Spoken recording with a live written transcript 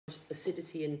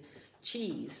acidity in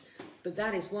cheese, but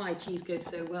that is why cheese goes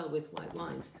so well with white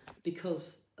wines,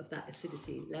 because of that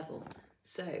acidity level.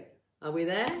 So, are we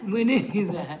there? We're nearly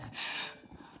there.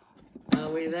 Are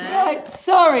we there? Right,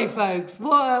 sorry folks,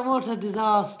 what a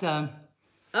disaster.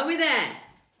 Are we there?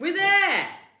 We're there!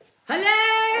 Hello!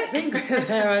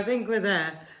 I think we're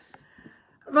there.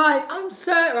 Right, I'm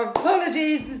so,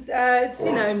 apologies, it's,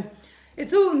 you know,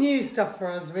 it's all new stuff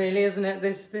for us really, isn't it,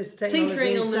 this technology.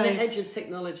 Tinkering on the edge of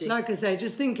technology. Like I say,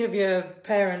 just think of your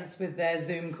parents with their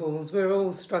Zoom calls. We're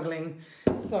all struggling.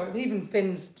 Sorry, even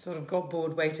Finn's sort of got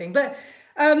bored waiting. But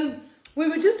we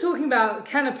were just talking about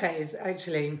canapes,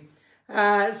 actually.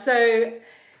 So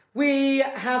we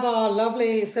have our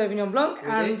lovely Sauvignon Blanc,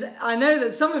 and I know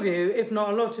that some of you, if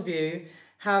not a lot of you,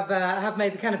 have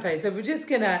made the canapes. So we're just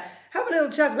going to have a little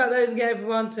chat about those and get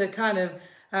everyone to kind of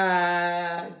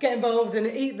get involved and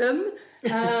eat them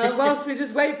whilst we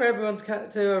just wait for everyone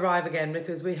to arrive again,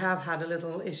 because we have had a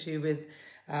little issue with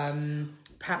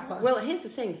power. Well, here's the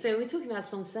thing. So we're talking about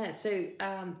Sancerre. So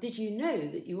did you know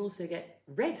that you also get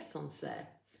red Sancerre?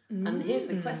 And here's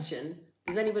the question.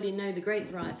 Does anybody know the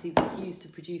grape variety that's used to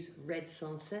produce red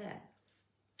Sancerre?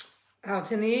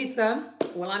 Out in the ether.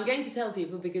 Well, I'm going to tell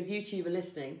people because YouTube are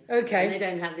listening. Okay. And they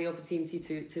don't have the opportunity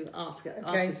to ask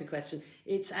us a question.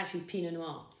 It's actually Pinot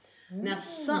Noir. Now,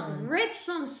 red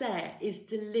Sancerre is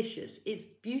delicious. It's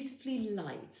beautifully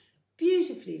light.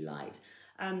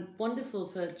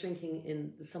 Wonderful for drinking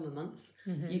in the summer months.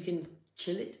 You can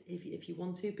chill it if you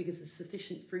want to, because there's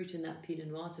sufficient fruit in that Pinot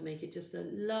Noir to make it just a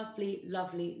lovely,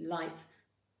 lovely, light,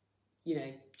 you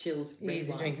know, chilled red easy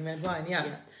wine. drinking red wine,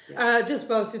 yeah. Yeah. Just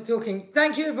whilst we're talking,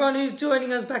 thank you everyone who's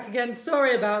joining us back again.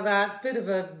 Sorry about that, bit of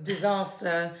a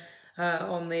disaster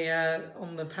on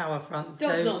the power front.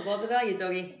 Dog's not bothered, are you,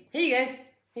 doggy? Here you go.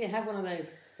 Here, have one of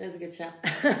those. There's a good chap.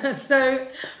 So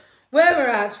where we're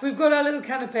at, we've got our little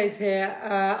canapes here.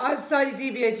 I've slightly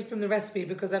deviated from the recipe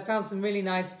because I found some really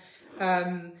nice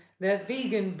they're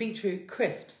vegan beetroot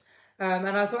crisps, and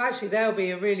I thought actually they'll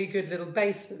be a really good little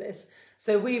base for this.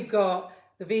 So we've got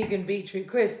the vegan beetroot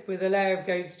crisp with a layer of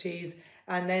goat's cheese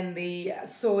and then the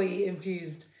soy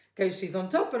infused goat's cheese on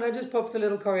top, and I just popped a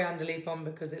little coriander leaf on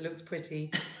because it looks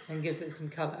pretty and gives it some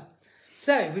colour.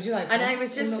 So, would you like one? And I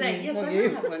was just saying, yes, I you.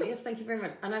 will have one. Yes, thank you very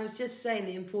much. And I was just saying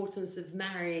the importance of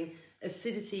marrying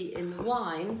acidity in the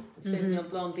wine, Sauvignon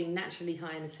Blanc being naturally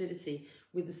high in acidity,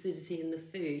 with acidity in the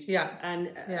food. Yeah.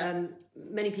 And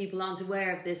many people aren't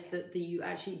aware of this, that you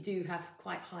actually do have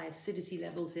quite high acidity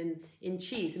levels in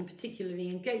cheese, and particularly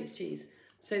in goat's cheese.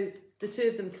 So the two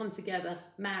of them come together,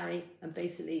 marry, and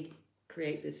basically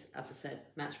create this, as I said,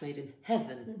 match made in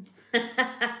heaven.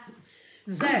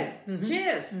 So,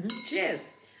 cheers. Cheers.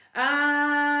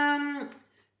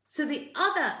 So the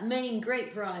other main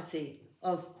grape variety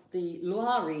of the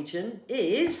Loire region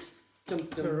is Chenin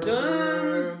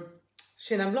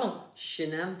Blanc.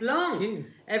 Chenin Blanc. Phew.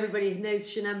 Everybody knows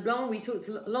Chenin Blanc. We talked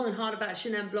long and hard about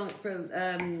Chenin Blanc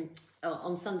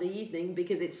on Sunday evening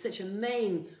because it's such a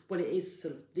main, well, it is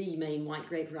sort of the main white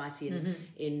grape variety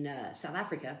in South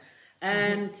Africa.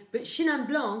 But Chenin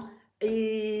Blanc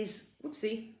is,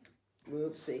 whoopsie.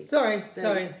 Sorry.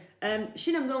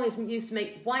 Chenin Blanc is used to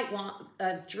make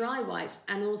dry whites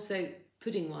and also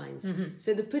pudding wines.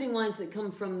 So the pudding wines that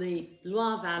come from the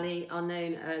Loire Valley are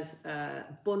known as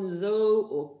Bonzo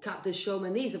or Cap de Chaume.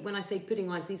 And these are, when I say pudding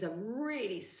wines, these are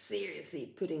really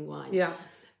seriously pudding wines. Yeah.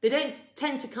 They don't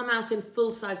tend to come out in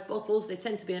full-size bottles. They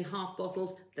tend to be in half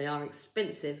bottles. They are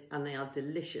expensive and they are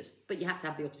delicious, but you have to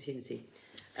have the opportunity.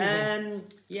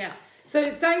 Yeah.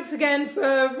 So thanks again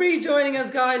for rejoining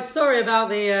us, guys. Sorry about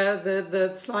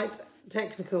the slight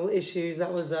technical issues.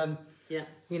 That was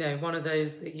you know, one of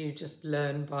those that you just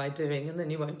learn by doing and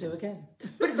then you won't do again.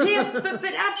 But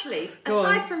actually,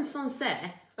 aside from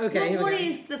Sancerre, what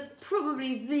is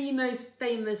probably the most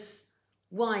famous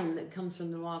wine that comes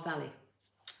from the Loire Valley?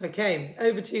 Okay,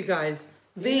 over to you guys.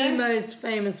 The most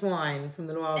famous wine from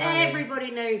the Loire Valley.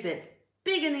 Everybody knows it.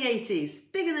 Big in the 80s,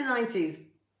 big in the 90s,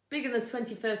 big in the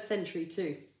 21st century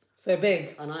too. So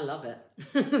big. And I love it.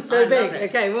 So big.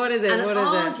 Okay, what is it? And what is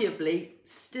arguably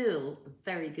still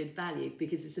very good value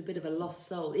because it's a bit of a lost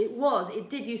soul. It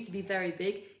did used to be very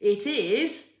big. It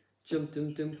is...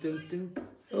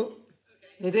 Oh,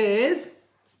 it is...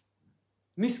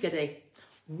 Muscadet.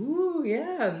 Ooh,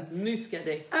 yeah.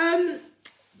 Muscadet.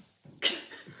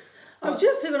 I've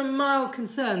just got a mild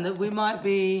concern that we might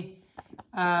be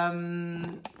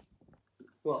on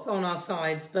our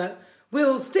sides, but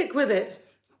we'll stick with it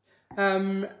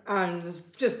and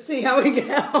just see how we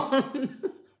get on.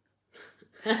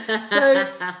 So,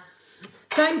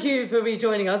 thank you for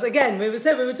rejoining us. Again, we were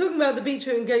talking about the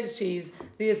beetroot and goat's cheese.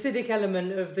 the acidic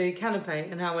element of the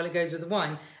canapé and how well it goes with the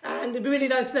wine. And it'd be really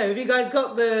nice to know, have you guys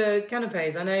got the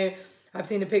canapés? I know I've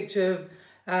seen a picture of...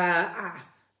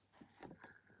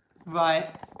 Right.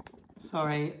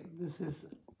 Sorry. This is...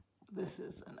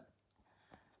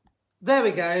 There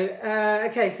we go.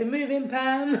 Okay, so move in,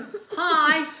 Pam.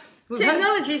 Hi.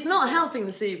 Technology is not helping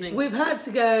this evening. We've had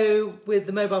to go with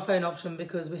the mobile phone option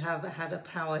because we have had a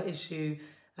power issue.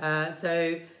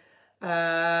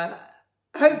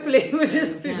 Hopefully we'll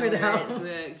just figure it out. It's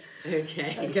worked.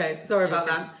 Okay. Okay, sorry about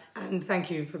that. And thank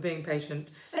you for being patient.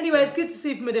 Anyway, it's good to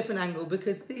see from a different angle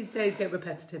because these days get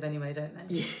repetitive anyway, don't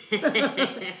they?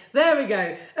 Yeah. There we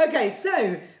go. Okay,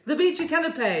 so the Beecher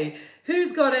Canapé.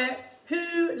 Who's got it?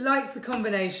 Who likes the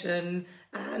combination?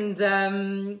 And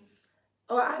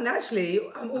actually,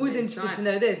 I'm always interested to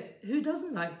know this. Who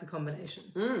doesn't like the combination?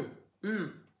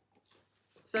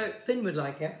 So Finn would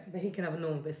like it, but he can have a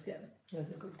normal biscuit. He's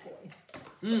a good boy.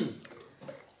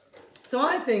 So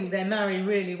I think they marry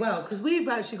really well because we've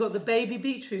actually got the baby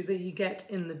beetroot that you get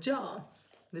in the jar.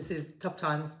 This is tough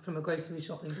times from a grocery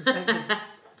shopping perspective.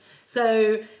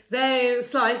 So they're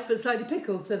sliced but slightly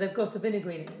pickled, so they've got a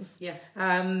vinaigriness. Yes.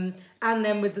 And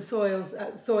then with the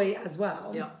soy as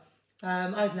well. Yeah.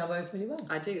 I think that works really well.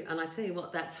 I do, and I tell you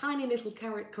what, that tiny little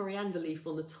coriander leaf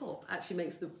on the top actually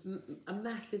makes a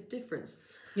massive difference.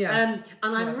 Yeah.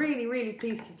 And I'm really, really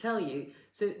pleased to tell you.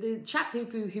 So the chap who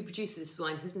produces this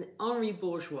wine, his name is Henri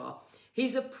Bourgeois.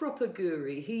 He's a proper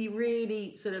guru. He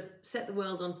really sort of set the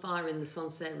world on fire in the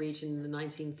Sancerre region in the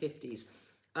 1950s.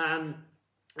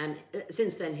 And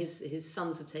since then, his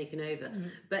sons have taken over.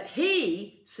 But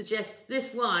he suggests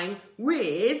this wine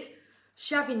with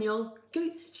Chavignon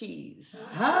goat's cheese.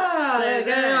 There you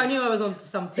go. I knew I was onto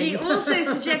something. He also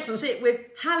suggests it with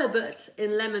halibut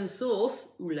in lemon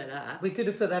sauce. Ooh la la. We could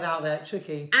have put that out there.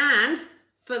 Tricky. And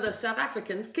for the South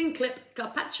Africans, Kinclip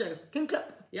Carpaccio. Kinclip.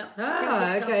 Yeah.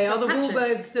 Okay. Are the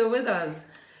Wahlbergs still with us?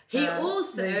 He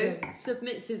also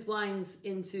submits his wines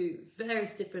into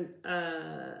various different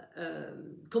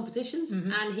competitions,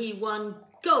 and he won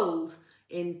gold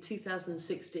in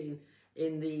 2016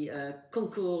 in the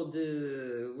Concours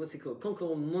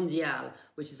Mondial,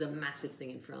 which is a massive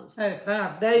thing in France. Oh,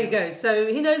 fab. There you go. So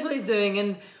he knows what he's doing,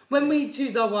 and when we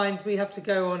choose our wines, we have to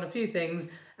go on a few things.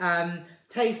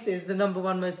 Taste is the number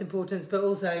one most important, but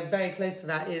also very close to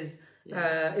that is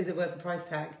it worth the price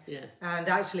tag? Yeah. And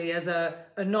actually, as a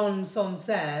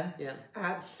non-Sancerre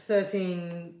at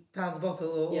 £13 a bottle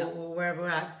or wherever we're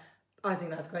at, I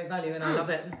think that's great value, and I love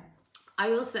it.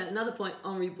 I also, another point,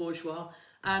 Henri Bourgeois,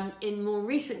 in more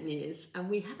recent years, and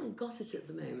we haven't got it at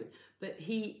the moment, but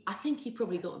I think he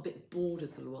probably got a bit bored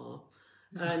of the Loire.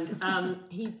 And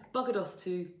he buggered off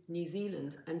to New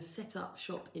Zealand and set up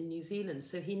shop in New Zealand.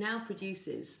 So he now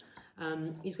produces,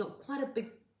 he's got quite a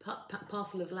big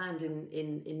parcel of land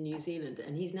in New Zealand,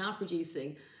 and he's now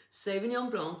producing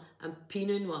Sauvignon Blanc and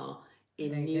Pinot Noir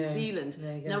in New Zealand.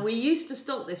 Now, we used to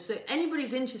stock this, so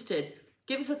anybody's interested,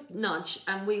 give us a nudge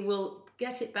and we will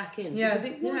get it back in. Because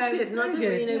it was good, and I don't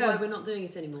really know why we're not doing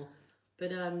it anymore.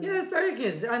 But it's very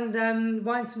good, and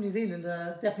wines from New Zealand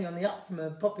are definitely on the up from a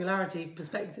popularity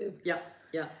perspective. Yeah.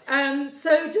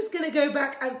 So just going to go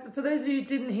back, for those of you who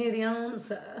didn't hear the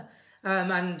answer,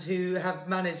 and who have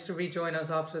managed to rejoin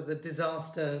us after the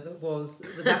disaster that was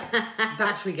the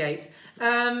battery gate.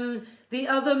 The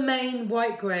other main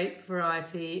white grape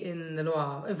variety in the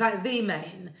Loire, in fact, the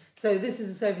main. So this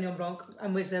is a Sauvignon Blanc,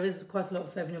 and which there is quite a lot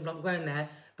of Sauvignon Blanc grown there.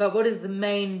 But what is the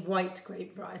main white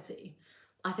grape variety?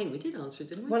 I think we did answer it,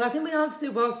 didn't we? Well, I think we answered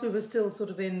it whilst we were still sort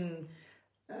of in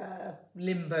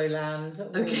limbo land,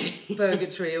 or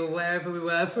purgatory, or wherever we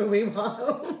were for a wee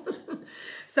while.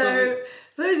 So,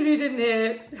 for those of you who didn't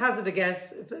hear, hazard a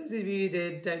guess. For those of you who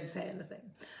did, don't say anything.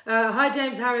 Hi,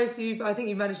 James Harris. I think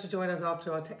you managed to join us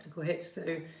after our technical hitch. So,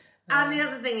 and the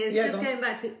other thing is, going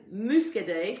back to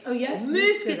Muscadet. Oh, yes.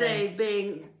 Muscadet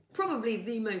being probably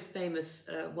the most famous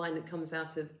wine that comes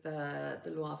out of the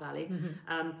Loire Valley.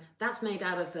 That's made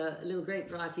out of a little grape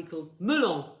variety called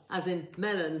Melon, as in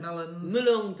melon.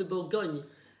 Melon de Bourgogne.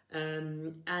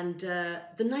 And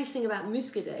the nice thing about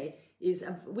Muscadet is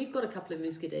we've got a couple of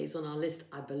Muscadets on our list,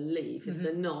 I believe. If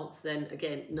they're not, then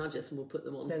again, nudge us and we'll put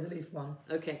them on. There's at least one.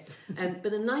 Okay. But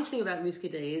the nice thing about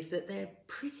Muscadet is that they're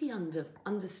pretty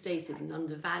understated and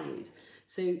undervalued.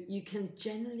 So you can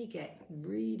generally get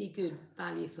really good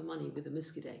value for money with a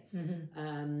Muscadet.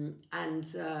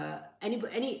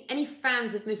 Any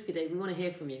fans of Muscadet, we want to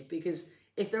hear from you, because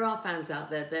if there are fans out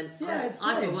there, then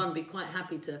I for one be quite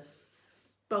happy to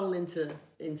bowl into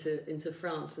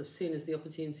France as soon as the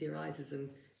opportunity arises and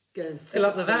go and fill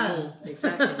up the some van. more.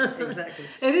 Exactly.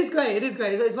 It is great. It is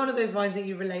great. It's one of those wines that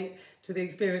you relate to the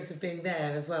experience of being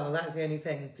there as well. That's the only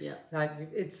thing. Yeah. Like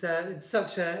it's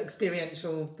such a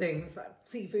experiential thing. It's like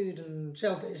seafood and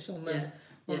shellfish on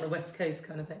the West Coast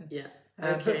kind of thing. Yeah.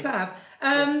 But fab.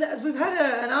 As we've had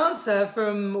an answer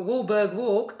from Wahlberg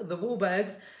Walk, the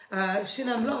Wahlbergs,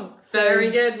 Chenin Blanc. So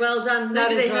very good. Well done.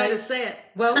 Nobody heard us say it.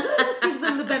 Well, let's give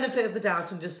them the benefit of the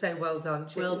doubt and just say well done.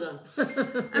 Cheers. Well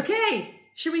done. Okay.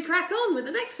 Should we crack on with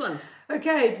the next one?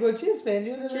 Okay. Well, cheers, Finn.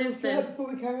 You want to cheers, Finn,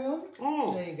 before we carry on?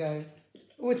 Oh. There you go.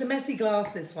 Oh, it's a messy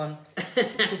glass, this one.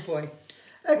 Good boy.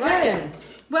 Okay. Right then.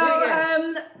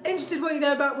 Well, interested what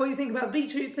you think about the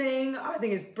beetroot thing. I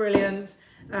think it's brilliant.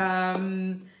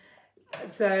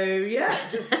 So yeah,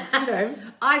 just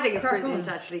I think it's brilliant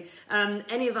actually.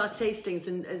 Any of our tastings,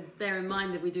 and bear in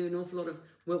mind that we do an awful lot of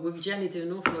we generally do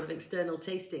an awful lot of external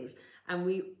tastings, and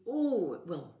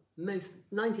most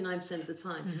 99% of the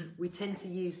time we tend to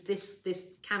use this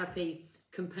canopy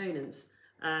components.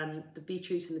 The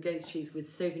beetroot and the goat's cheese with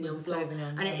Sauvignon Blanc.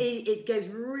 And it goes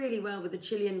really well with the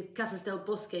Chilean Casas del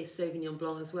Bosque Sauvignon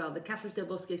Blanc as well. The Casas del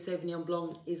Bosque Sauvignon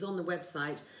Blanc is on the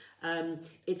website.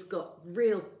 It's got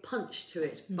real punch to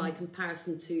it by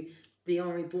comparison to the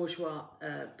Henri Bourgeois,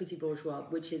 Petit Bourgeois,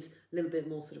 which is a little bit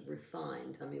more sort of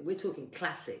refined. I mean, we're talking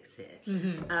classics here.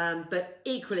 But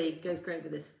equally goes great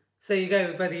with this. So you go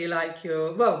with whether you like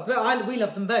your... Well, we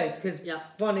love them both because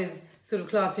one is sort of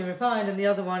classy and refined and the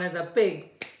other one is a big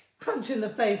punch in the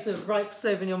face of ripe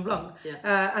Sauvignon Blanc.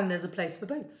 And there's a place for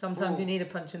both. Sometimes you need a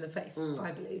punch in the face,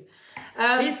 I believe.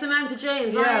 Here's Samantha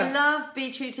James. I love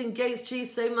beetroot and goat's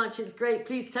cheese so much. It's great.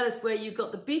 Please tell us where you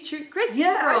got the beetroot crisps from.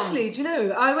 Actually, do you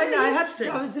know,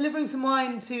 I was delivering some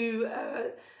wine to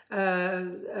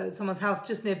someone's house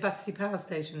just near Battersea Power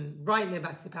Station, right near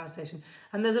Battersea Power Station.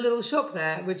 And there's a little shop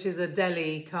there, which is a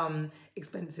deli come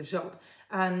expensive shop.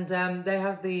 And they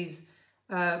have these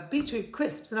beetroot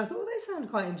crisps. And I thought, well, they sound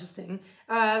quite interesting.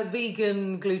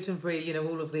 Vegan, gluten-free,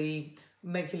 all of the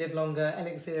make you live longer,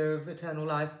 elixir of eternal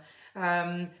life.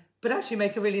 But actually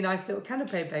make a really nice little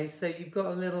canapé base. So you've got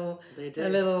a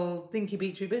little dinky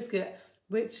beetroot biscuit,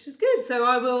 which is good. So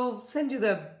I will send you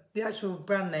the actual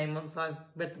brand name once I've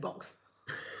read the box.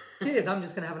 Cheers, I'm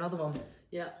just going to have another one.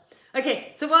 Yeah.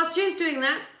 Okay, so whilst Ju's doing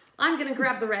that, I'm going to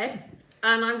grab the red.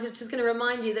 And I'm just going to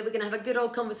remind you that we're going to have a good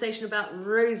old conversation about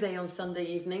rosé on Sunday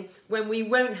evening when we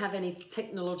won't have any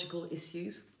technological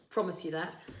issues. Promise you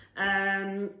that.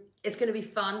 It's going to be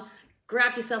fun.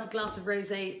 Grab yourself a glass of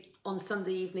rosé on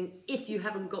Sunday evening. If you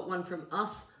haven't got one from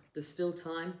us, there's still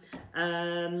time.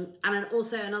 And then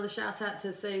also another shout out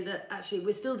to say that actually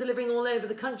we're still delivering all over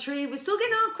the country. We're still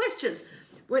getting our questions.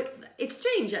 It's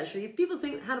strange actually. People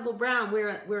think Hannibal Brown,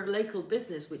 we're a local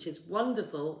business, which is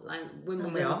wonderful. Like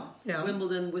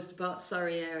Wimbledon, Worcester Park,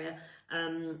 Surrey area.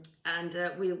 And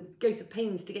we'll go to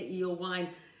pains to get you your wine,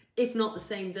 if not the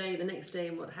same day, the next day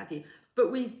and what have you. But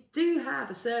we do have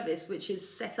a service which is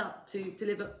set up to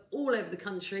deliver all over the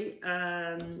country.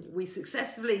 We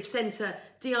successfully sent a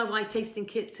DIY tasting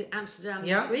kit to Amsterdam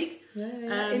this week.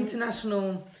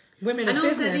 International women and of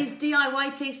also business. these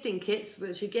DIY tasting kits,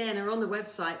 which again are on the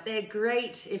website. They're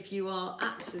great if you are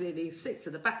absolutely sick to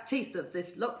the back teeth of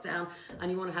this lockdown and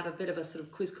you want to have a bit of a sort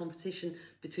of quiz competition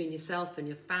between yourself and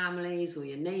your families or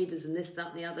your neighbours and this,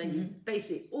 that and the other. You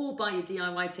basically all buy your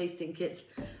DIY tasting kits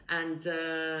and,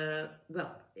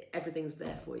 everything's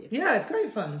there for you. Yeah, it's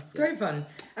great fun. It's great fun.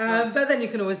 But then you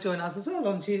can always join us as well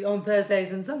on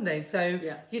Thursdays and Sundays. So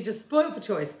you're just spoiled for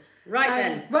choice. Right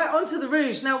then. Right, on to the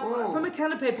rouge. Now, from a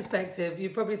canapé perspective,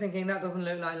 you're probably thinking that doesn't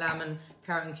look like lamb and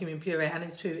carrot and cumin puree, and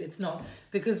it's true, it's not.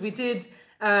 Because we did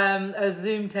a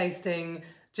Zoom tasting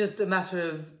just a matter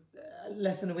of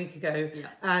less than a week ago,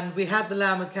 and we had the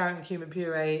lamb with carrot and cumin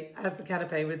puree as the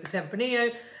canapé with the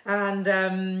Tempranillo, and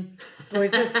we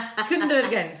just couldn't do it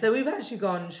again. So we've actually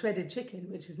gone shredded chicken,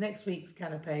 which is next week's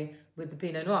canapé with the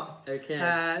Pinot Noir.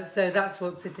 Okay. So that's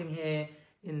what's sitting here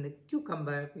in the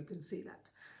cucumber, if you can see that.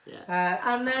 Yeah.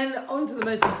 And then on to the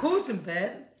most important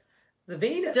bit, the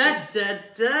vino. Da, da,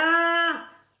 da!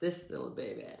 This little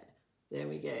baby. There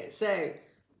we go. So,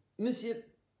 Monsieur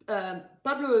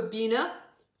Pablo Urbina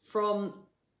from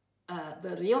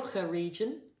the Rioja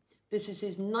region. This is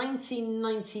his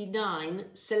 1999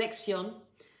 Selección.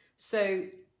 So,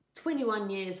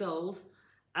 21 years old.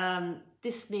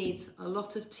 This needs a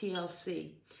lot of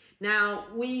TLC. Now,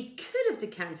 we could have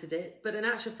decanted it, but in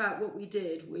actual fact, what we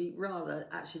did, we rather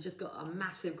actually just got a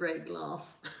massive great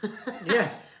glass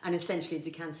and essentially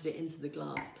decanted it into the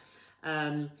glass.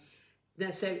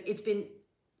 So it's been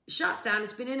shut down.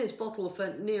 It's been in its bottle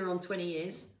for near on 20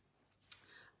 years.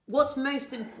 What's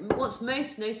most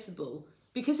noticeable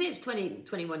because it's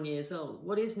 21 years old,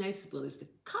 what is noticeable is the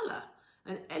colour.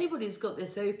 And anybody who's got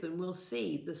this open will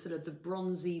see the sort of the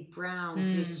bronzy brown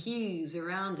sort of hues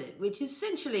around it, which is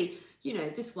essentially, you know,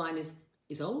 this wine is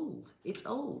old. It's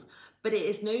old, but it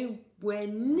is nowhere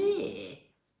near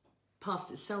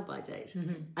past its sell-by date.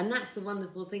 And that's the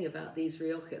wonderful thing about these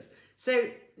Riojas.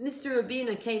 So Mr.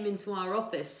 Urbina came into our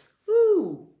office,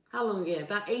 how long ago?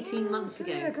 About 18 months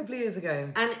ago. Yeah, a couple of years ago.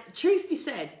 And truth be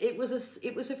said, it was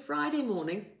a Friday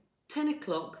morning, 10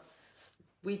 o'clock.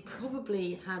 We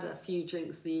probably had a few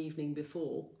drinks the evening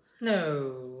before.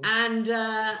 No. And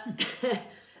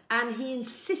and he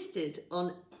insisted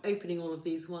on opening all of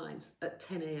these wines at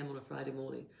 10 a.m. on a Friday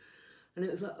morning. And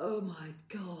it was like, oh my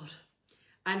God.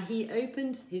 And he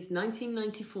opened his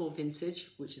 1994 vintage,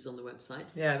 which is on the website.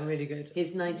 Yeah, really good.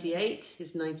 His 98,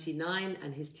 his 99,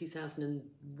 and his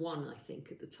 2001, I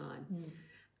think, at the time.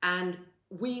 And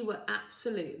we were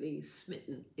absolutely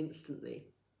smitten instantly.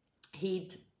 The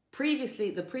previous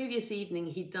evening,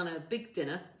 he'd done a big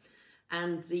dinner,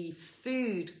 and the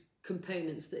food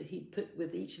components that he'd put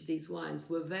with each of these wines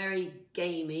were very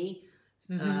gamey.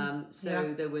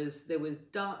 There was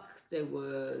duck, there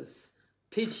was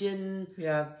pigeon,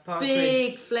 partridge,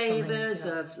 big flavours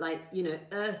of, like, you know,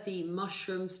 earthy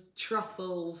mushrooms,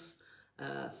 truffles,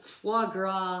 foie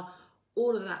gras,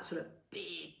 all of that sort of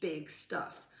big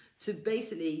stuff to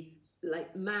basically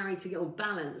like marry together or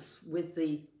balance with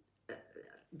the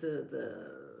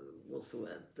what's the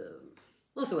word?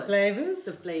 Flavours?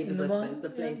 The flavours, I suppose. The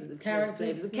flavours, the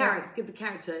characters, the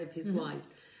character of his wines.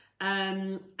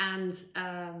 Well,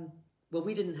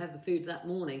 we didn't have the food that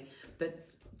morning, but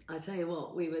I tell you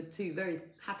what, we were two very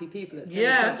happy people at 10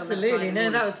 o'clock absolutely. On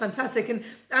that that was fantastic. And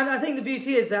I think the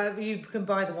beauty is that you can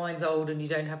buy the wines old and you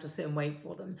don't have to sit and wait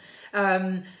for them.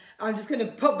 I'm just going to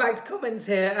pop back to comments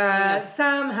here.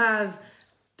 Sam has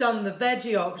done the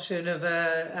veggie option of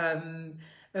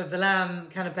the lamb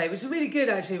canapé, which is really good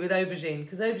actually with aubergine,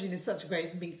 because aubergine is such a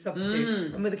great meat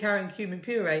substitute. And with the carrot and cumin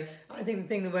puree, I think the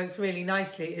thing that works really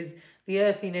nicely is the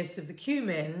earthiness of the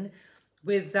cumin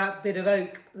with that bit of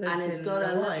oak that's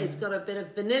it's got a bit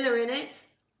of vanilla in it.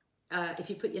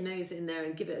 If you put your nose in there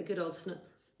and give it a good old snuff,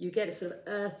 you get a sort of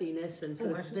earthiness and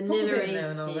sort of vanilla-y.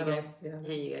 Here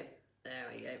you go. There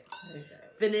we go.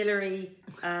 Vanilla-y,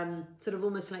 sort of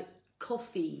almost like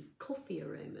coffee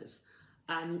aromas.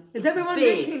 Is everyone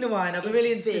drinking the wine? I'd be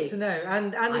really interested to know.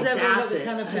 And is everyone got the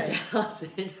canapé? I doubt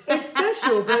it. It's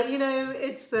special, but you know,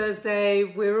 it's Thursday.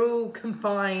 We're all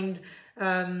confined.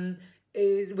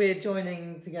 We're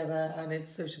joining together, and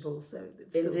it's sociable, so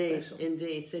it's still special.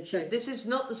 Indeed. So this is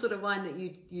not the sort of wine that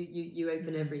you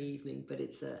open every evening, but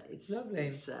it's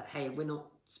lovely. Hey, we're not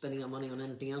spending our money on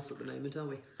anything else at the moment, are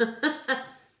we?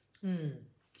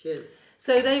 Cheers.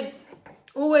 So they've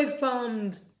always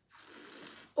farmed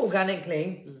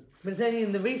organically, but it's only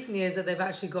in the recent years that they've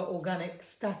actually got organic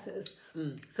status.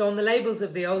 So on the labels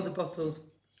of the older bottles,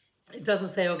 it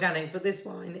doesn't say organic, but this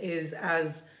wine is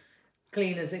as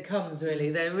clean as it comes, really.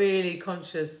 They're really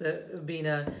conscious at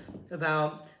Urbina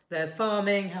about their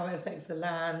farming, how it affects the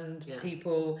land,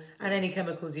 people, and any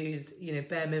chemicals used, you know,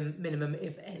 bare minimum,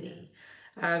 if any.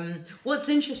 What's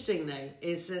interesting though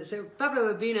is so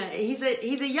Pablo Urbina, he's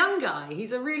a young guy.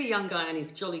 He's a really young guy, and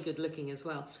he's jolly good looking as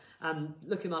well.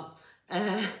 Look him up.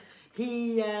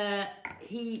 This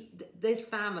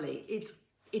family,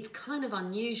 it's kind of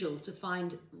unusual to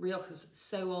find Riojas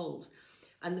so old.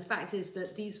 And the fact is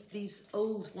that these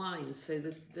old wines, so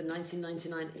the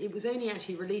 1999, it was only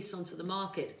actually released onto the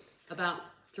market about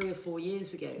 3 or 4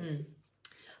 years ago.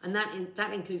 And that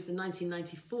includes the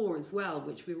 1994 as well,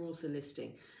 which we were also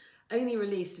listing. Only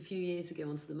released a few years ago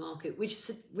onto the market, which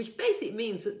basically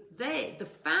means that the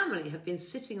family have been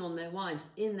sitting on their wines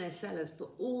in their cellars for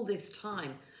all this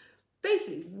time,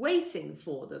 basically waiting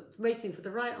for the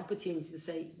right opportunity to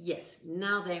say, yes,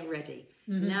 now they're ready.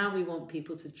 Now we want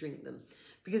people to drink them.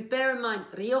 Because bear in mind,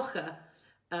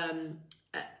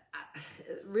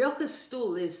 Rioja's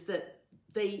stall is that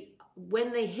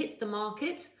when they hit the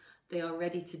market, they are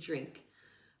ready to drink.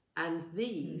 And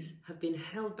these have been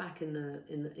held back in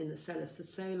the cellars for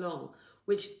so long,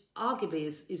 which arguably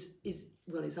is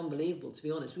well, it's unbelievable, to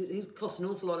be honest. It costs an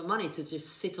awful lot of money to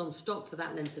just sit on stock for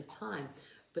that length of time,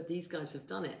 but these guys have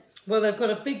done it. Well, they've got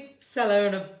a big cellar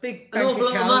and a big bank account. An awful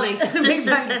lot of money. A big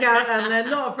bank account, and they're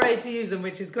not afraid to use them,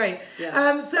 which is great.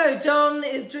 Yeah. So John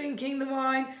is drinking the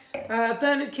wine.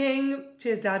 Bernard King,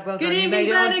 cheers, Dad. Well done. Good evening,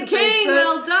 Bernard King.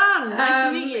 Well done. Nice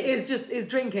to meet you. Is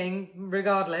drinking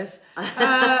regardless.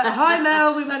 Hi,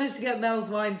 Mel. We managed to get Mel's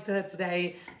wines to her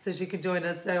today, so she could join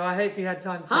us. So I hope you had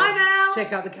time to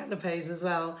check out the canapes as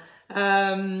well.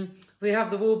 We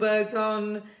have the Wahlbergs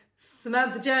on.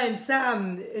 Samantha Jones,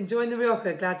 Sam, enjoying the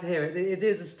Rioja. Glad to hear it. It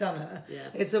is a stunner. Yeah.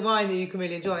 It's a wine that you can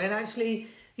really enjoy. And actually,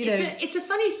 it's a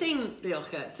funny thing,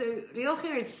 Rioja. So Rioja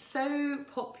is so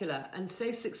popular and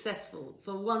so successful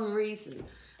for one reason.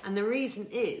 And the reason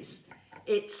is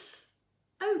it's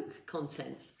oak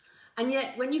content. And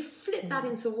yet when you flip that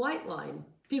into white wine,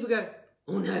 people go,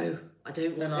 oh no, I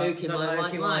don't want oak in my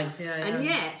white wine. Yeah. And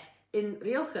yet in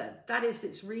Rioja, that is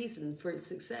its reason for its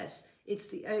success. It's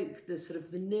the oak, the sort of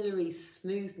vanilla-y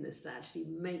smoothness that actually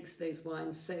makes those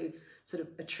wines so sort of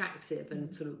attractive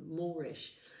and sort of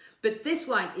Moorish. But this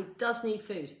wine, it does need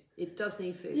food. It does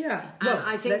need food. Yeah. And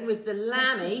I think with the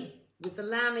lamb and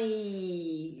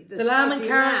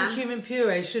carrot and cumin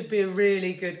puree should be a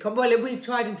really good combo. Well, we've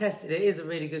tried and tested it. It is a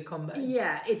really good combo.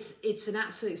 Yeah, it's an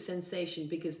absolute sensation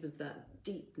because of that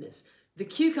deepness. The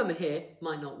cucumber here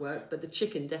might not work, but the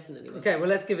chicken definitely will. Okay, well,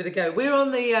 let's give it a go. We're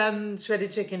on the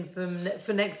shredded chicken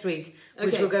for next week,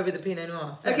 which will go with the Pinot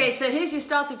Noir. So. Okay, so here's your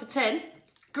starter for 10.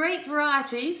 Grape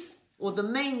varieties, or the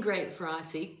main grape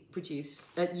variety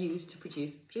used to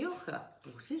produce Rioja.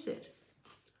 What is it?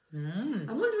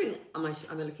 I'm wondering, am I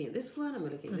looking at this one? Am I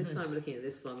looking at this one? I'm looking at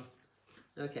this one.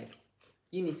 Okay.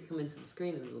 You need to come into the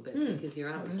screen a little bit because you're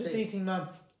out of I'm space. just eating my...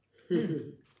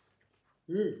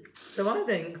 So I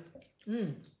think...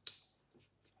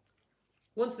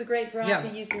 What's the grape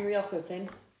variety used in Rioja, Finn?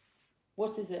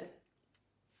 What is it?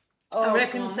 I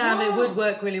reckon, Sam, it would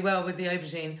work really well with the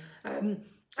aubergine.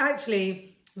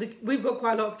 Actually, we've got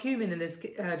quite a lot of cumin in this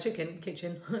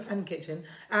kitchen,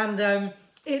 and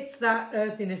it's that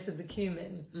earthiness of the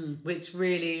cumin which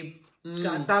really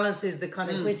balances the kind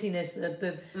of grittiness,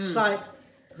 the slight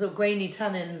sort of grainy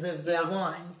tannins of the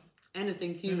wine.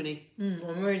 Anything cuminy.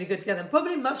 And really good together.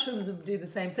 Probably mushrooms would do the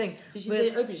same thing. Did you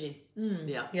say aubergine?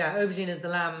 Yeah, aubergine is the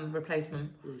lamb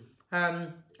replacement.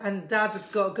 And Dad's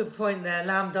got a good point there.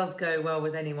 Lamb does go well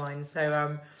with any wine.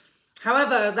 So,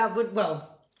 however, that would,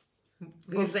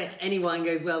 We'll say any wine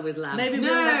goes well with lamb. Maybe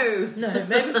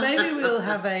maybe we'll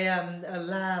have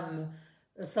a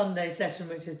Sunday session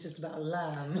which is just about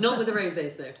lamb. Not with the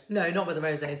rosés though. No, not with the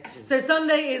rosés. So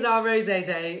Sunday is our rosé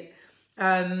day.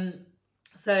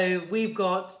 So we've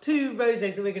got 2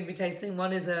 rosés that we're going to be tasting.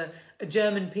 One is a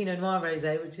German Pinot Noir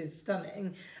rosé, which is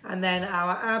stunning, and then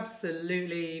our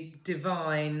absolutely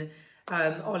divine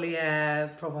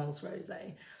Olière Provence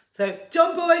rosé. So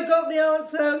John Boyd got the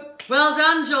answer. Well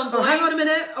done, John Boyd. Oh, hang on a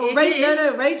minute. Oh,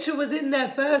 Rachel was in there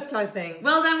first, I think.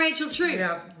 Well done, Rachel. True.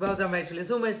 Yeah, well done, Rachel.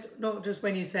 It's almost not just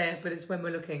when you say it, but it's when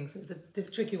we're looking. So it's a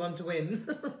tricky one to win.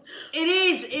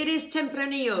 It is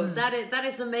Tempranillo. That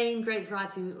is the main grape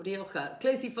variety in Rioja.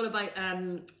 Closely followed by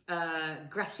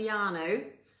Graciano,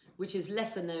 which is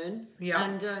lesser known,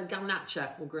 and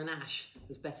Garnacha or Grenache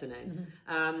is better known.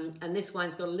 And this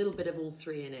wine's got a little bit of all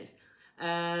 3 in it.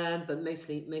 But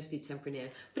mostly Tempranillo.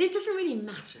 But it doesn't really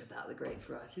matter about the grape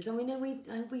varieties. I mean,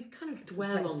 we kind of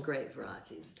dwell on grape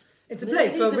varieties. It's a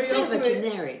place. It's a bit of a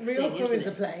generic thing, Rioja isn't is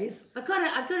a place. I've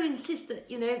got to insist that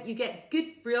you get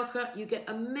good Rioja, you get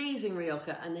amazing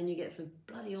Rioja, and then you get some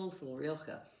bloody awful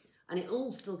Rioja. And it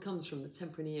all still comes from the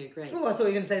Tempranillo grape. Oh, I thought you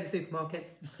were going to say the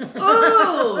supermarkets.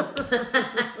 Oh!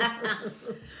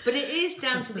 But it is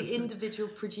down to the individual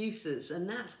producers, and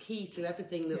that's key to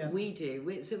everything that we do.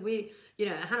 At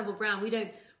Hannibal Brown, we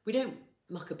don't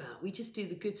muck about. We just do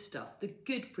the good stuff. The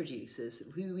good producers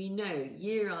who we know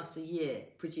year after year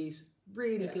produce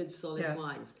really good, solid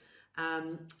wines.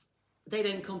 They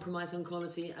don't compromise on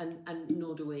quality, and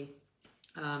nor do we.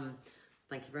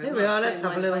 Thank you very much. Here we are, let's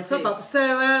have a little top up.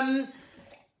 So,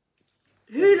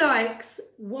 who likes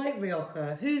white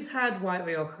Rioja? Who's had white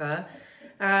Rioja?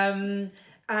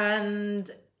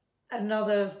 And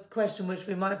another question which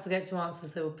we might forget to answer,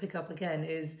 so we'll pick up again,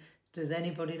 is does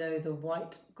anybody know the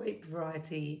white grape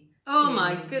variety? Oh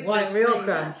my goodness! White Rioja.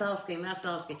 That's asking.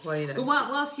 Well, you know. But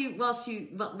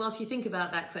whilst you think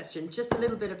about that question, just a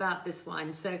little bit about this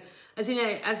wine. So, as you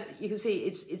know, as you can see,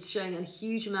 it's showing a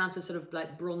huge amount of sort of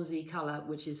like bronzy colour,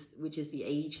 which is the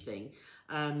age thing.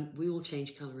 We all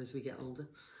change colour as we get older.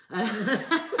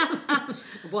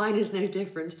 Wine is no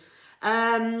different.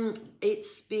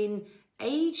 It's been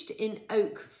aged in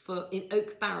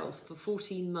oak barrels for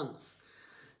 14 months.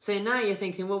 So now you're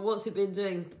thinking, well, what's it been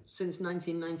doing since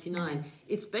 1999?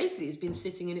 It's been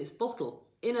sitting in its bottle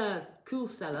in a cool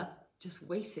cellar, just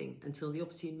waiting until the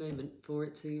opportune moment for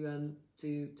it to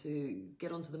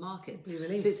get onto the market. Be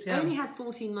released, so it's only had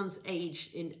 14 months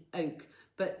aged in oak,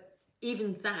 but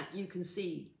even that you can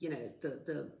see, you know,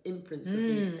 the imprints of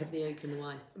the oak in the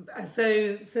wine.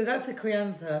 So that's a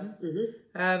Criantha.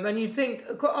 And you'd think,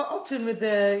 quite often with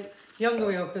the younger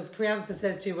Riojas, Criantha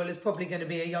says to you, well, it's probably going to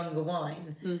be a younger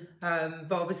wine.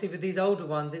 But obviously with these older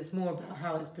ones, it's more about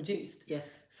how it's produced.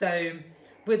 Yes. So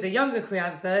with the younger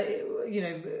Criantha, you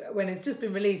know, when it's just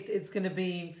been released, it's going to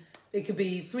be, it could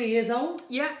be 3 years old.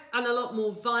 Yeah, and a lot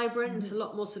more vibrant, a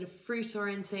lot more sort of fruit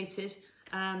orientated.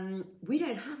 We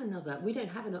don't have a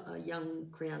young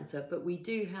Criantha, but we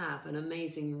do have an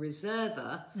amazing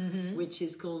Reserva, which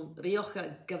is called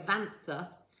Rioja Gavanza,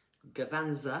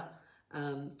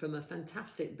 from a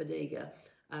fantastic bodega,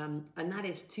 and that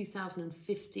is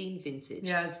 2015 vintage.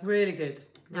 Yeah, it's really good.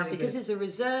 Now, because it's a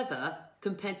Reserva,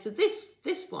 compared to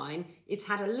this wine, it's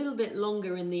had a little bit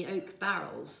longer in the oak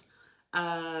barrels.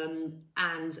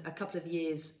 And a couple of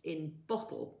years in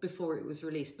bottle before it was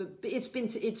released, but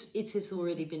it has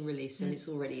already been released and it's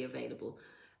already available.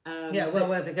 Well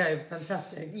worth a go.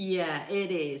 Fantastic. Yeah,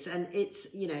 it is, and it's,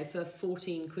 you know, for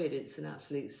 14 quid, it's an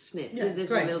absolute snip. Yeah,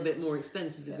 This is a little bit more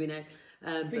expensive, as we know.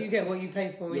 But you get what you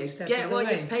pay for. You get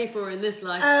what you pay for in this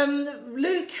life.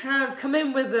 Luke has come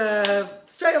in with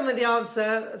straight on with the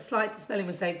answer. A slight spelling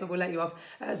mistake, but we'll let you off.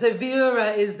 So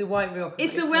Viura is the white Rioja.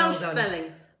 It's a Welsh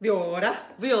spelling. Viura.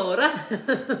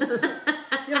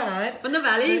 You're right. From the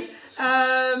valleys.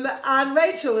 And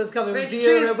Rachel has come in with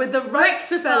Viura with the right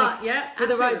spelling. Yeah, with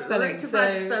the right spelling.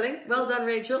 Rectified spelling. Well done,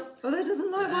 Rachel. Although it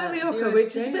doesn't like white Rioja,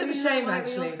 which is a bit of a shame,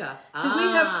 actually. So we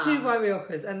have two white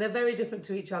Riojas, and they're very different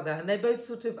to each other, and they both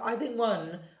sort of, I think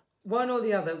one or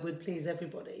the other would please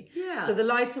everybody. Yeah. So the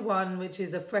lighter one, which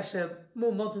is a fresher,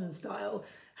 more modern style,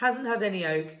 hasn't had any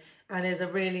oak, and is a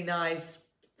really nice,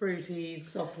 fruity,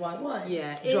 soft white wine.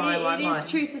 Yeah, dry white wine. It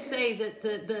is true to say that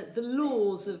the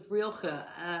laws of Rioja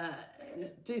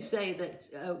do say that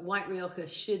white Rioja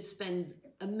should spend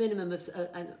a minimum of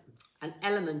an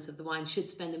element of the wine should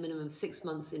spend a minimum of 6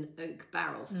 months in oak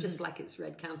barrels, just like its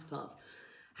red counterparts.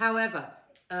 However,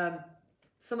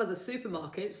 some of the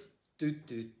supermarkets do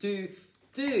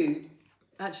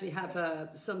actually have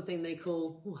something they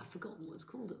call, I've forgotten what it's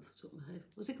called off the top of my head.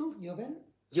 What's it called?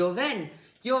 Joven,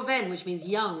 which means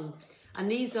young.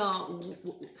 And these are,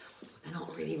 they're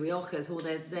not really Riojas, or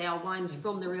they are wines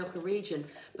from the Rioja region,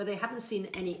 but they haven't seen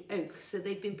any oak. So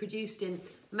they've been produced in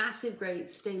massive, great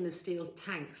stainless steel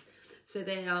tanks. So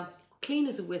they are clean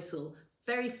as a whistle,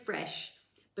 very fresh,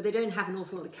 but they don't have an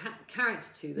awful lot of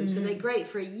character to them. So they're great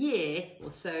for a year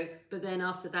or so, but then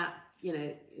after that, you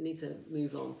know, you need to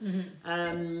move on.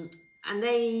 And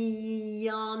they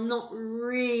are not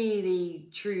really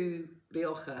true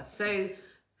Rioja. So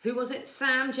who was it?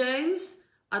 Sam Jones.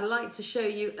 I'd like to show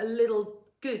you a little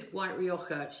good white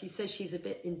Rioja. She says she's a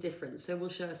bit indifferent, so we'll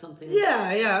show her something.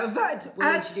 Yeah. In fact,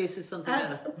 we'll introduce her something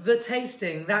better. That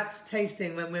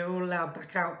tasting when we're all allowed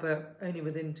back out, but only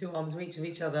within 2 arms reach of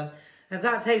each other. At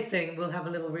that tasting, we'll have a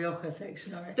little Rioja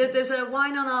section, I reckon. There's a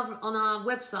wine on our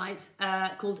website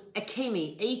called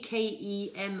Akemi,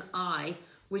 Akemi,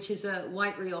 which is a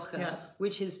white Rioja,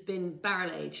 which has been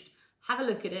barrel aged. Have a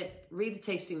look at it, read the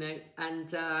tasting note,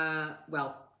 and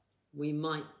we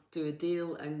might do a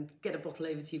deal and get a bottle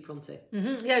over to you pronto.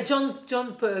 Yeah, John's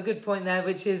put a good point there,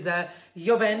 which is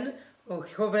Joven or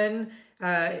Joven.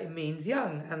 It means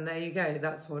young, and there you go.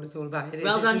 That's what it's all about.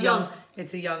 Well done, John.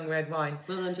 It's a young red wine.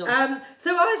 Well done, John.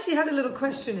 So I actually had a little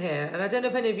question here, and I don't know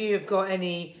if any of you have got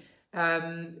any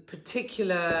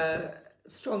particular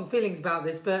strong feelings about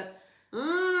this, but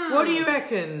what do you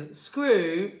reckon?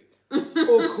 Screw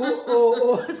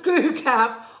or screw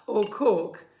cap or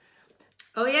cork?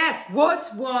 Oh yes. What?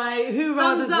 Why? Who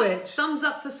runs which? Thumbs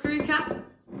up for screw cap.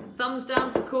 Thumbs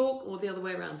down for cork, or the other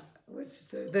way around.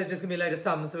 There's just gonna be a load of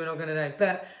thumbs, so we're not gonna know.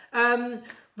 But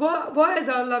why is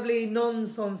our lovely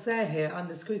non-Sancerre here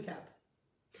under screw cap?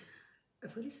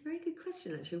 Well, it's a very good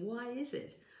question, actually. Why is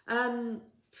it? I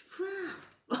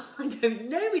don't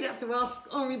know. We'd have to ask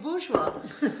Henri Bourgeois.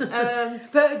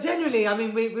 But generally, I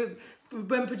mean, when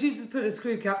producers put a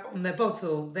screw cap on their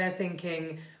bottle, they're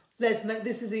thinking,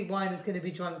 this is a wine that's going to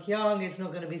be drunk young. It's not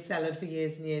going to be cellared for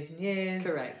years and years and years.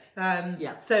 Correct.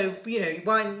 So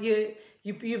wine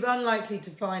you're unlikely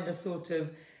to find a sort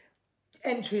of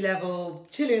entry-level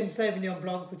Chilean Sauvignon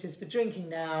Blanc, which is for drinking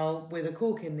now, with a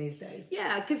cork in these days.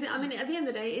 Yeah, because I mean, at the end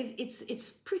of the day,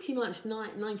 it's pretty much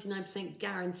 99%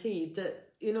 guaranteed that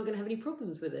you're not going to have any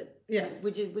problems with it. Yeah,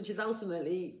 which is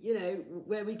ultimately,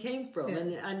 where we came from.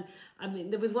 Yeah. And I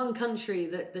mean, there was one country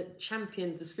that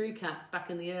championed the screw cap back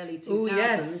in the early 2000s. Ooh,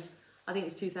 yes. I think it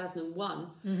was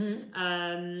 2001.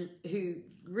 Who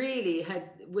really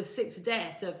was sick to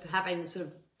death of having sort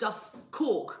of duff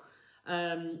cork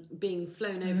being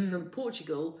flown over from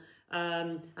Portugal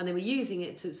and they were using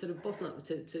it to sort of bottle up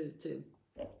to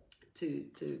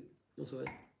what's the word?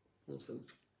 Awesome.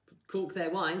 Cork their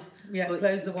wines. Yeah,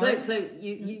 close the wines.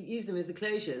 You use them as the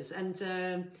closures, and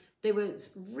they were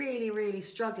really, really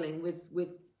struggling with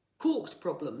corked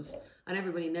problems. And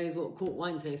everybody knows what cork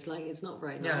wine tastes like. It's not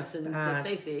very nice, and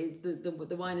basically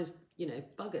the wine is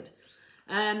buggered.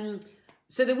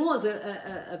 So there was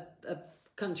a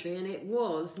country, and it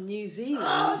was New Zealand.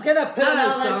 Oh, I was going to put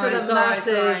the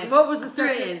masses. What was the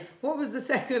second? What was the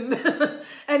second?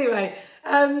 Anyway,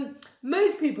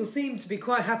 most people seem to be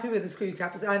quite happy with the screw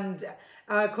caps, and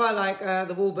quite like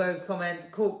the Wahlberg's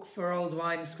comment, cork for old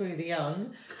wine, screw the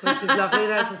young, which is lovely.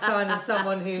 That's a sign of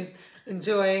someone who's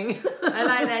enjoying. I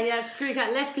like that, yeah, screw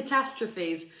cap, less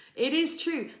catastrophes. It is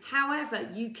true. However,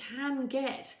 you can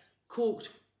get corked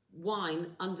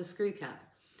wine under screw cap.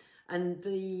 And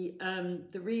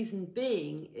the reason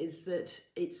being is that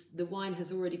the wine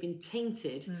has already been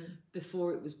tainted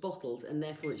before it was bottled, and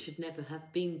therefore it should never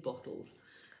have been bottled.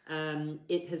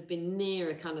 It has been near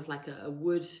a kind of like a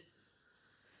wood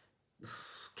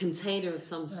container of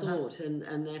some sort,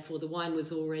 and therefore the wine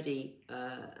was already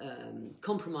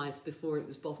compromised before it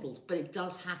was bottled. But it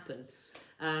does happen.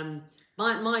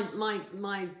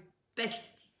 My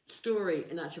best story,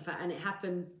 in actual fact, and it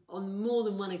happened on more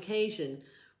than one occasion,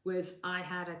 was I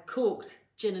had a corked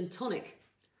gin and tonic,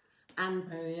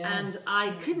 and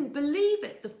I couldn't believe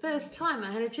it the first time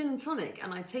I had a gin and tonic,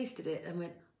 and I tasted it and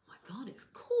went, oh my God, it's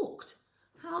corked.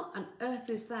 How on earth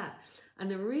is that? And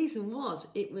the reason was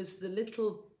it was the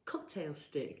little cocktail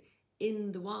stick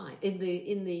in the wine, in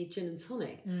the gin and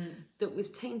tonic, that was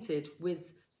tainted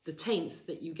with the taints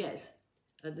that you get,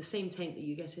 the same taint that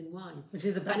you get in wine, which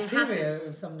is a bacteria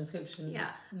of some description.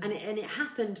 Yeah, and it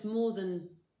happened more than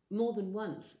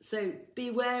once. So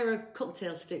beware of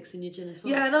cocktail sticks in your gin and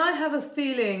tonics. Yeah, and I have a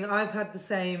feeling I've had the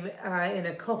same in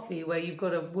a coffee where you've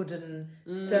got a wooden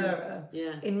stirrer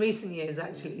in recent years,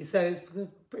 actually. So it's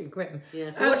pretty grim. Yeah,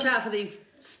 so watch out for these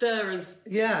stirrers.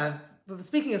 Yeah. But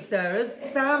speaking of stirrers,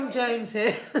 Sam Jones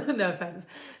here, no offence,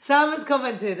 Sam has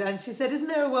commented and she said, isn't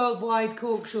there a worldwide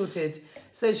cork shortage?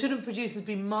 So shouldn't producers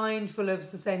be mindful of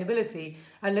sustainability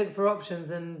and look for options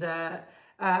and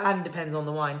depends on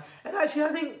the wine? And actually, I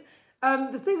think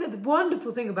the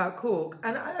wonderful thing about cork,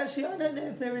 and I don't know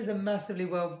if there is a massively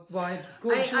worldwide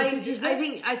cork shortage.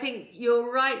 I think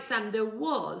you're right, Sam. There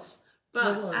was,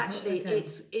 but actually,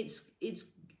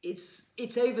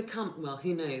 it's overcome. Well,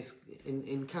 who knows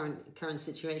in current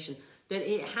situation that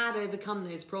it had overcome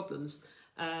those problems.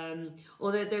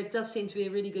 Although there does seem to be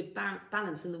a really good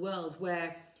balance in the world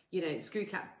where screw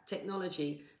cap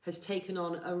technology has taken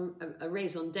on a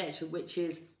raison d'etre, which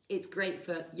is it's great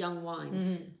for young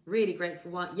wines, really great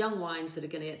for young wines that are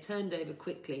going to get turned over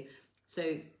quickly.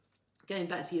 So going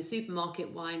back to your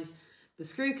supermarket wines, the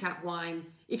screw cap wine,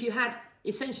 if you had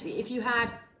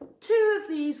two of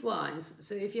these wines,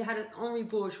 so if you had an Henri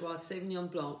Bourgeois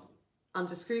Sauvignon Blanc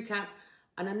under screw cap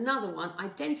and another one,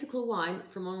 identical wine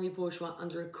from Henri Bourgeois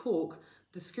under a cork,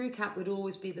 the screw cap would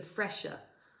always be the fresher.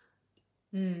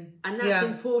 And that's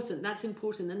important. That's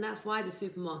important, and that's why the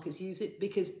supermarkets use it,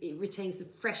 because it retains the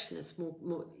freshness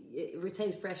more. It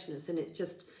retains freshness, and it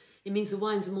means the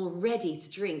wines are more ready to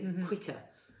drink quicker.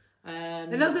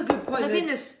 Another good point. So I think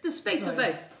there's space for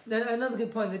both. Another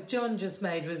good point that John just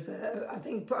made was that I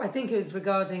think it was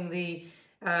regarding the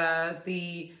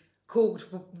corked,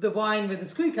 the wine with the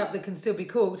screw cap that can still be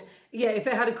corked. Yeah, if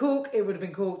it had a cork, it would have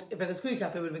been corked. If it had a screw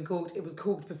cap, it would have been corked. It was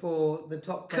corked before the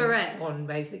top went on,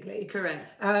 basically. Correct.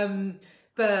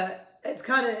 But it's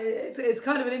kind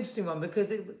of an interesting one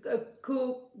because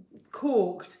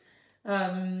corked. Do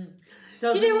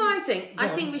you know what I think? I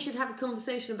think we should have a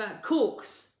conversation about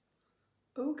corks.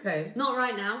 Okay. Not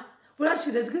right now. Well,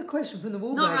 actually, there's a good question from the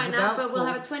Wahlbergs. Not right now, but we'll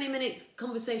have a 20-minute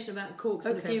conversation about corks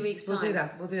in a few weeks' time.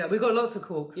 We'll do that. We've got lots of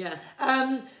corks. Yeah.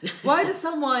 Why do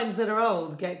some wines that are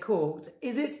old get corked?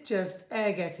 Is it just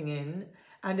air getting in?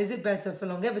 And is it better for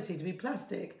longevity to be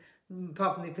plastic,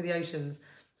 apart from for the oceans?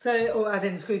 So, or as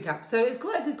in screw cap. So it's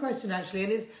quite a good question, actually.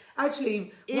 And it's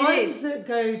actually wines that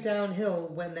go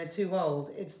downhill when they're too old.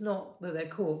 It's not that they're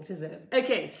corked, is it?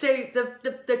 Okay, so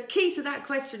the key to that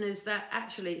question is that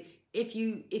actually, if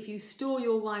you store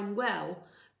your wine well,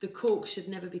 the cork should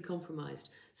never be compromised.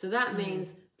 So that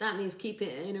means keep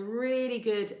it in a really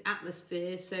good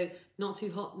atmosphere. So not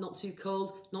too hot, not too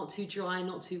cold, not too dry,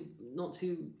 not too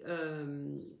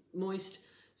moist.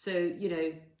 So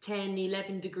 10,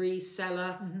 11 degrees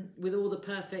cellar with all the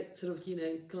perfect sort of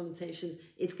connotations.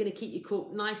 It's going to keep your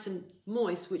cork nice and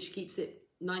moist, which keeps it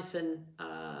nice and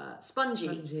spongy,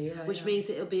 which means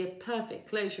it'll be a perfect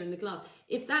closure in the glass.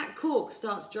 If that cork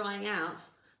starts drying out,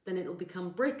 then it'll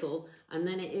become brittle, and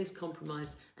then it is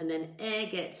compromised, and then air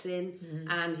gets in,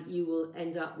 and you will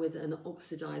end up with an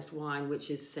oxidized wine, which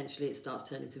is essentially it starts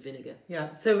turning to vinegar.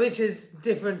 Yeah, so which is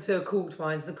different to corked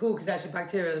wines. The cork is actually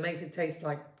bacteria that makes it taste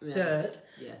like dirt,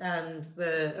 and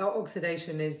the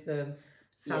oxidation is the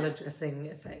salad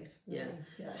dressing effect. Yeah.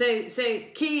 So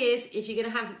key is, if you're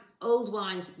going to have old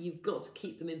wines, you've got to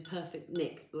keep them in perfect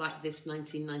nick, like this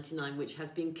 1999, which has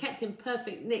been kept in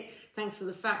perfect nick thanks to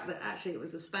the fact that actually it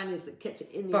was the Spaniards that kept it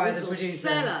in the original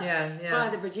cellar by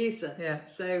the producer. Yeah.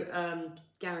 So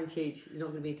guaranteed, you're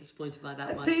not going to be disappointed by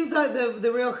that one. It seems like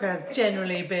the Rioja has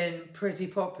generally been pretty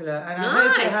popular, and I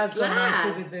hope it has gone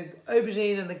nicely with the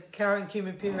aubergine and the carrot and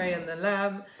cumin puree and the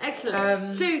lamb.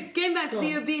 Excellent. So going back to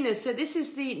the Urbina, so this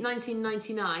is the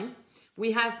 1999.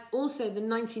 We have also the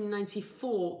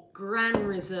 1994 Gran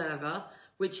Reserva,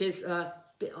 which is a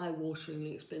bit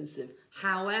eye-wateringly expensive.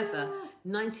 However,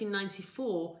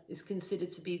 1994 is considered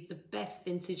to be the best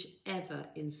vintage ever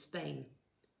in Spain.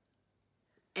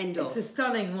 End of. It's a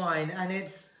stunning wine, and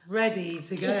it's ready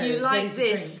to go. If you like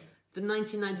this, the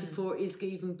 1994 is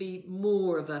going to even be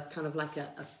more of a kind of like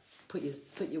a put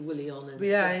your willy on and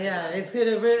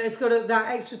it's got that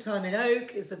extra time in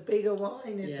oak. It's a bigger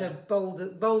wine. It's a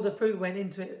bolder fruit went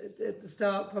into it at the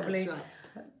start probably. That's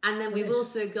right. And then we've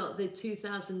also got the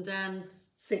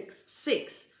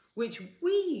 2006, which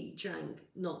we drank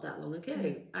not that long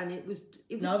ago, and it was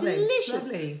lovely. Delicious.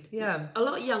 Lovely. Yeah, a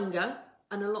lot younger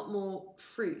and a lot more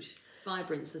fruit.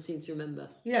 Vibrance, I seem to remember.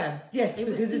 Yeah, yes,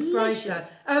 because it's brighter.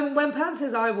 When Pam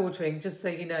says eye-watering, just so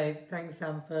you know, thanks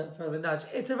Sam for the nudge,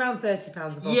 it's around £30 a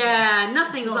bottle. Yeah,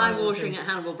 nothing's eye-watering at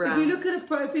Hannibal Brown. If you look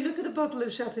at a bottle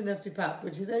of Chateauneuf du Pape,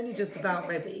 which is only just about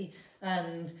ready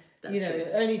and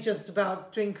only just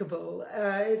about drinkable,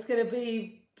 it's going to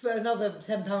be another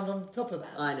 £10 on top of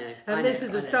that. I know. And this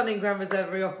is a stunning Grand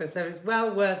Reserve Rioja, so it's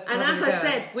well worth. And as I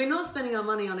said, we're not spending our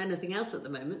money on anything else at the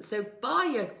moment, so buy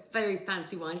your very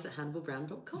fancy wines at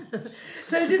hannibalbrown.com.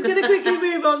 So just going to quickly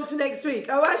move on to next week.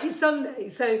 Oh, actually Sunday.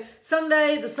 So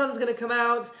Sunday, the sun's going to come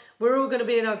out. We're all going to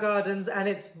be in our gardens, and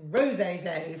it's Rosé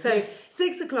Day. So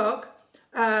 6 o'clock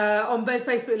on both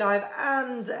Facebook Live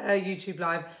and YouTube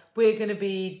Live, we're going to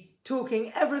be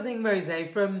talking everything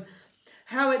rosé, from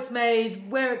how it's made,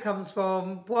 where it comes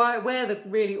from, where the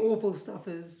really awful stuff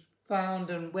is found,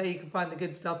 and where you can find the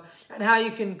good stuff, and how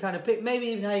you can kind of pick, maybe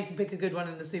even how you can pick a good one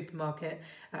in the supermarket.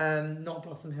 Not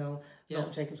Blossom Hill,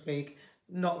 not Jacob's Creek,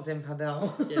 not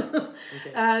Zinfandel.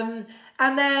 And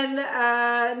then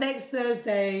next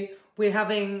Thursday we've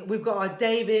got our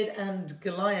David and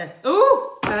Goliath. Ooh!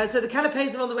 So the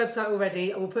canapes are on the website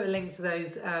already. I will put a link to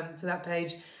those to that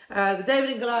page. The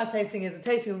David and Goliath tasting is a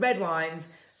tasting of red wines.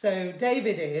 So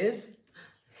David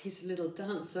he's a little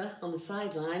dancer on the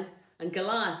sideline, and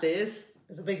Goliath is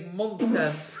a big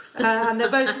monster. And they're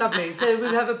both lovely. So we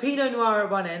have a Pinot Noir at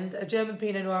one end, a German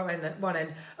Pinot Noir at one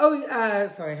end.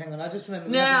 Sorry, hang on. I just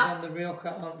remembered we haven't done the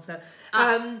Rioja answer.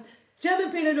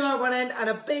 German Pinot Noir at one end, and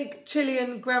a big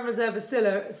Chilean Gran Reserva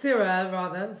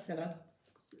Syrah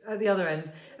at the other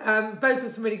end. Both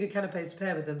with some really good canapes to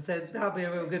pair with them. So that'll be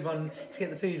a real good one to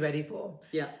get the food ready for.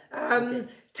 Yeah.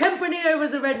 Tempranillo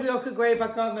was the red Rioja grape. I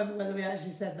can't remember whether we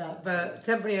actually said that, but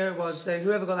Tempranillo it was. So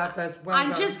whoever got that first, well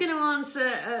done. I'm just going to answer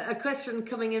a question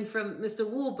coming in from Mr.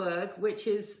 Warburg, which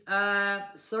is,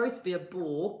 sorry to be a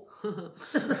bore.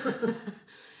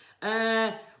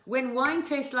 When wine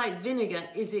tastes like vinegar,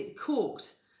 is it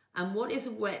corked? And what is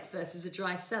a wet versus a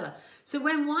dry cellar? So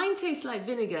when wine tastes like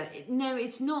vinegar, no,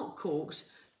 it's not corked.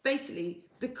 Basically,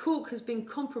 the cork has been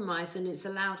compromised and it's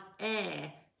allowed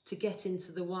air to get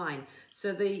into the wine.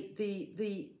 So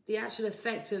the actual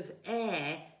effect of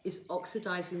air is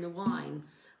oxidizing the wine,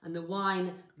 and the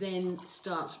wine then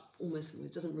starts almost,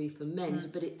 it doesn't really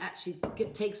ferment, but it actually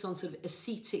takes on sort of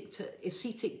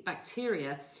acetic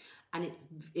bacteria, and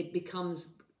it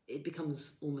becomes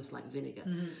almost like vinegar.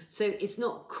 So it's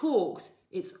not corked,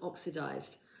 it's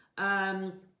oxidized.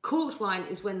 Corked wine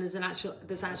is when there's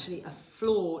actually a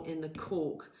flaw in the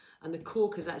cork, and the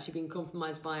cork has actually been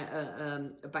compromised by a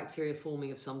bacteria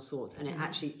forming of some sort, and it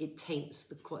taints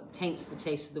the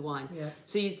taste of the wine. Yeah.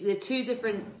 So the two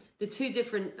different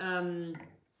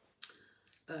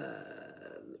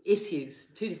issues,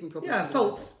 two different problems. Yeah,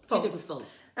 faults. Two different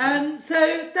faults.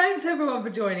 So thanks everyone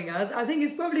for joining us. I think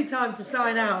it's probably time to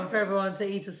sign out and for everyone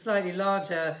to eat a slightly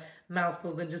larger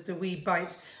mouthful than just a wee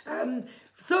bite.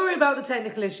 Sorry about the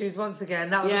technical issues once again.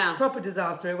 That was a proper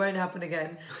disaster. It won't happen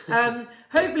again.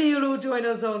 Hopefully you'll all join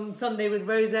us on Sunday with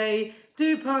Rosé.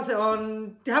 do pass it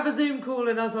on. Have a Zoom call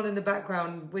and us on in the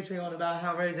background, which we're on about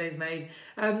how rosé is made.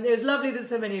 It was lovely that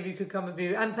so many of you could come and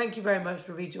view, and thank you very much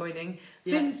for rejoining.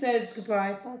 Finn says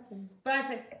goodbye. Bye, Finn. Bye,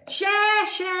 Finn. Share.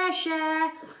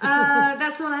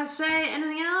 That's all I have to say.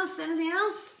 Anything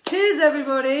else? Cheers,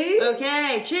 everybody.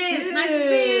 Okay, cheers. Nice to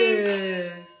see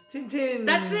you. Chin chin.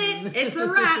 That's it. It's a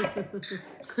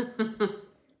wrap.